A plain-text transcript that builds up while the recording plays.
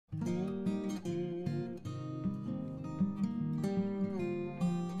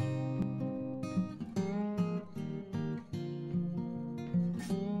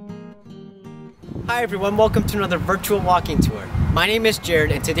Hi everyone, welcome to another virtual walking tour. My name is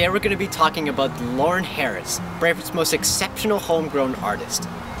Jared and today we're going to be talking about Lawren Harris, Brantford's most exceptional homegrown artist.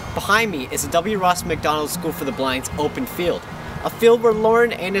 Behind me is the W. Ross McDonald School for the Blind's open field, a field where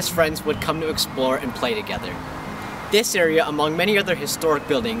Lawren and his friends would come to explore and play together. This area, among many other historic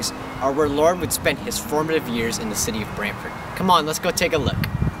buildings, are where Lawren would spend his formative years in the city of Brantford. Come on, let's go take a look.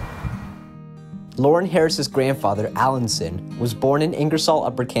 Lawren Harris's grandfather, Alanson, was born in Ingersoll,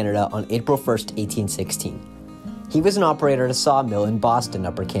 Upper Canada on April 1st, 1816. He was an operator at a sawmill in Boston,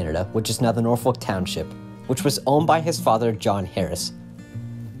 Upper Canada, which is now the Norfolk Township, which was owned by his father, John Harris.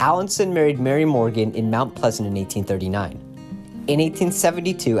 Alanson married Mary Morgan in Mount Pleasant in 1839. In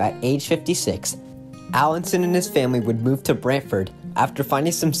 1872, at age 56, Alanson and his family would move to Brantford after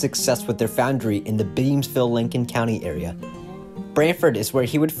finding some success with their foundry in the Beamsville, Lincoln County area. Brantford is where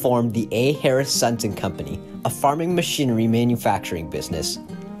he would form the A. Harris Sons & Company, a farming machinery manufacturing business.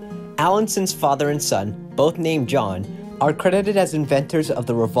 Alanson's father and son, both named John, are credited as inventors of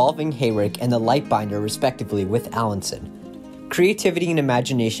the revolving hayrake and the light binder respectively with Alanson. Creativity and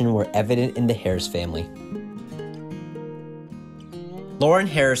imagination were evident in the Harris family. Lawren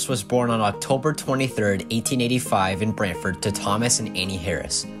Harris was born on October 23, 1885 in Brantford to Thomas and Annie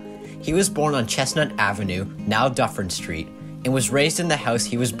Harris. He was born on Chestnut Avenue, now Dufferin Street, and was raised in the house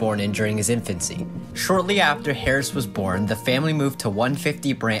he was born in during his infancy. Shortly after Harris was born, the family moved to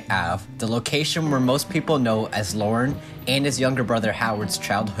 150 Brant Ave, the location where most people know as Lawren and his younger brother Howard's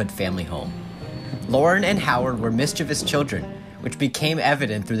childhood family home. Lawren and Howard were mischievous children, which became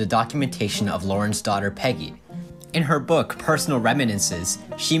evident through the documentation of Lawren's daughter Peggy. In her book, Personal Reminiscences,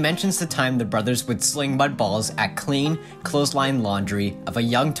 she mentions the time the brothers would sling mud balls at clean, clothesline laundry of a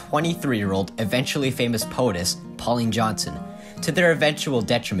young 23-year-old, eventually famous poetess, Pauline Johnson, to their eventual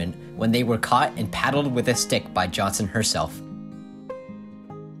detriment when they were caught and paddled with a stick by Johnson herself.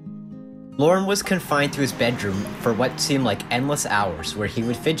 Lawren was confined to his bedroom for what seemed like endless hours where he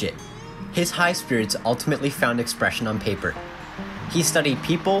would fidget. His high spirits ultimately found expression on paper. He studied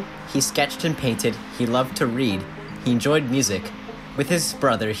people, he sketched and painted, he loved to read, he enjoyed music. With his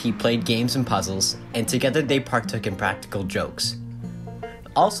brother, he played games and puzzles, and together they partook in practical jokes.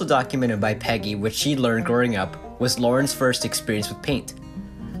 Also documented by Peggy, which she learned growing up, was Lawren's first experience with paint.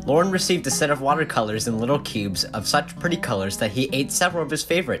 Lawren received a set of watercolors in little cubes of such pretty colors that he ate several of his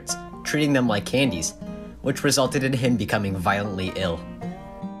favorites, treating them like candies, which resulted in him becoming violently ill.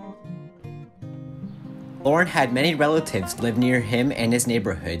 Lawren had many relatives live near him and his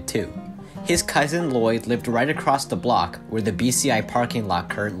neighborhood too. His cousin Lloyd lived right across the block where the BCI parking lot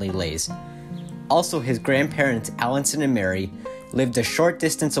currently lays. Also, his grandparents Alanson and Mary lived a short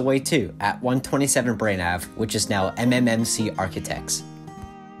distance away too, at 127 Brant Ave, which is now MMMC Architects.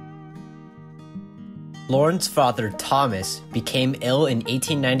 Lawren's father, Thomas, became ill in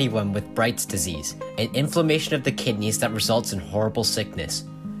 1891 with Bright's disease, an inflammation of the kidneys that results in horrible sickness.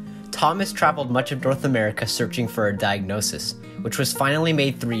 Thomas traveled much of North America searching for a diagnosis, which was finally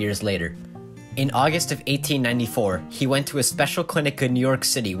made 3 years later. In August of 1894, he went to a special clinic in New York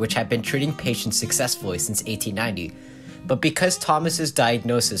City which had been treating patients successfully since 1890. But because Thomas's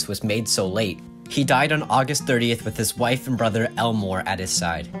diagnosis was made so late, he died on August 30th with his wife and brother Elmore at his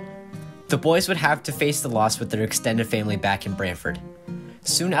side. The boys would have to face the loss with their extended family back in Brantford.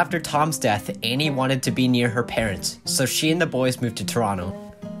 Soon after Tom's death, Annie wanted to be near her parents, so she and the boys moved to Toronto,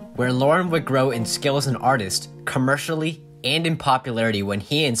 where Lawren would grow in skill as an artist, commercially, and in popularity when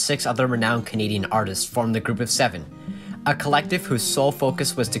he and 6 other renowned Canadian artists formed the Group of 7, a collective whose sole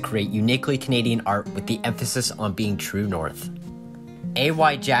focus was to create uniquely Canadian art with the emphasis on being true north.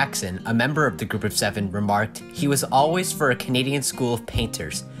 A.Y. Jackson, a member of the Group of 7, remarked, "He was always for a Canadian school of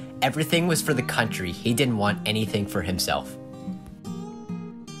painters. Everything was for the country. He didn't want anything for himself."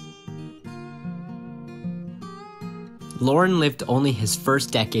 Lawren lived only his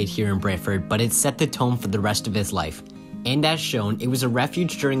first decade here in Brantford, but it set the tone for the rest of his life. And as shown, it was a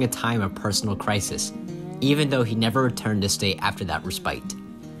refuge during a time of personal crisis, even though he never returned to stay after that respite.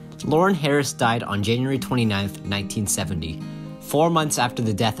 Lawren Harris died on January 29, 1970, 4 months after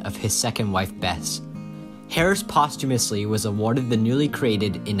the death of his second wife, Bess. Harris posthumously was awarded the newly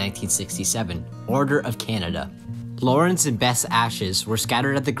created, in 1967, Order of Canada. Lawren's and Bess' ashes were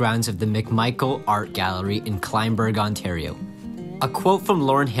scattered at the grounds of the McMichael Art Gallery in Kleinburg, Ontario. A quote from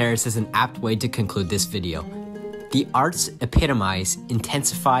Lawren Harris is an apt way to conclude this video. "The arts epitomize,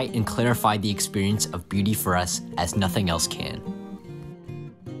 intensify, and clarify the experience of beauty for us as nothing else can."